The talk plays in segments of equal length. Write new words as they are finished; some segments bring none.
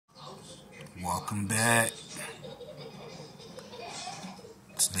Welcome back.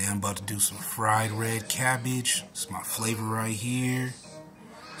 Today I'm about to do some fried red cabbage. It's my flavor right here.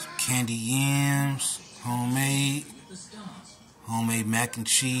 Some candy yams, homemade mac and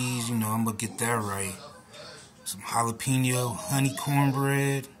cheese. You know, I'm gonna get that right. Some jalapeno honey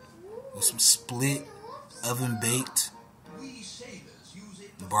cornbread with some split oven baked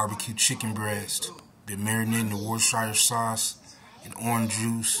barbecue chicken breast. Been marinating the Worcestershire sauce and orange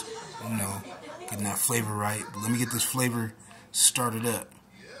juice. You know, getting that flavor right. But let me get this flavor started up.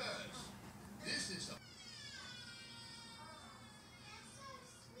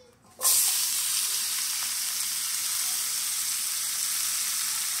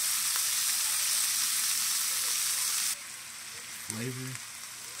 Flavor,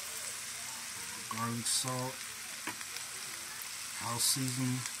 garlic salt, house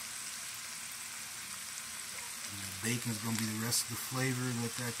seasoning. The bacon's gonna be the rest of the flavor.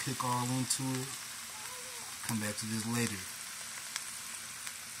 Let that cook all into it. Come back to this later.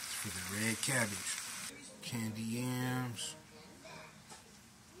 It's for the red cabbage. Candy yams.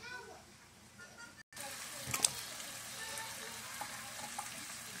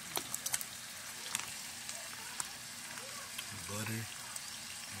 Butter.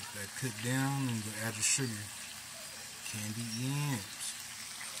 Let that cook down and you add your sugar. Candy yams.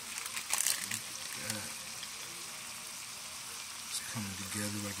 Look at that. It's coming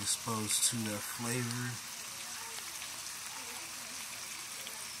together like it's supposed to. That flavor.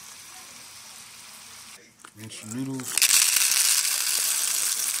 Rinse your noodles.